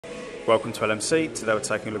Welcome to LMC. Today we're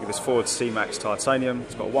taking a look at this Ford C-Max Titanium.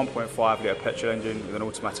 It's got a 1.5 litre petrol engine with an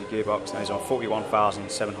automatic gearbox and is on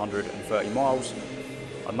 41,730 miles.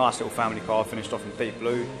 A nice little family car finished off in deep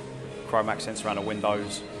blue, chrome accents around the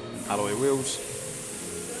windows, alloy wheels.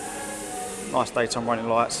 Nice daytime running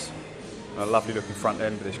lights, and a lovely looking front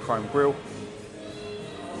end with this chrome grille.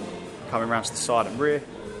 Coming around to the side and rear.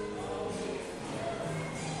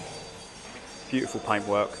 Beautiful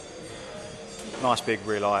paintwork. Nice big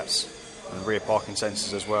rear lights and rear parking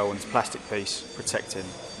sensors as well, and this plastic piece protecting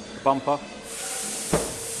the bumper.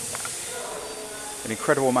 An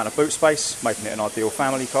incredible amount of boot space, making it an ideal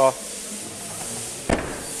family car.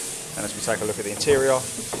 And as we take a look at the interior,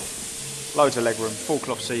 loads of legroom, full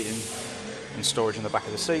cloth seating and storage in the back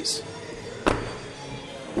of the seats.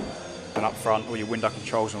 And up front, all your window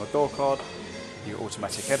controls on the door card, your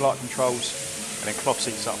automatic headlight controls, and then cloth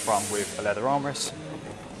seats up front with a leather armrest.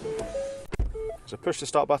 So push the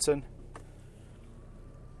start button.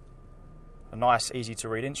 A nice, easy to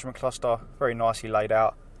read instrument cluster, very nicely laid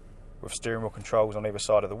out with steering wheel controls on either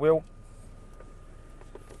side of the wheel.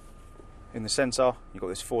 In the centre, you've got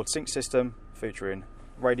this Ford sync system featuring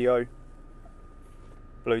radio,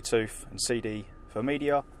 Bluetooth and CD for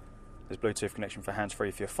media. There's Bluetooth connection for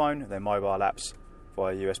hands-free for your phone, and then mobile apps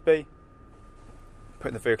via USB.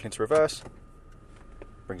 Putting the vehicle into reverse,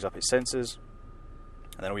 brings up its sensors,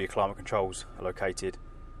 and then all your climate controls are located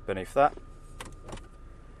beneath that.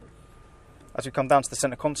 As we come down to the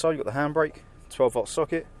centre console, you've got the handbrake, 12-volt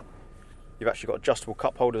socket. You've actually got adjustable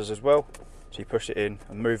cup holders as well, so you push it in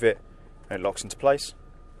and move it, and it locks into place.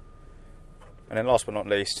 And then last but not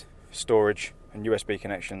least, storage and USB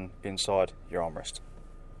connection inside your armrest.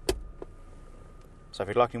 So if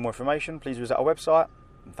you'd like any more information, please visit our website,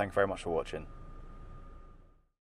 and thank you very much for watching.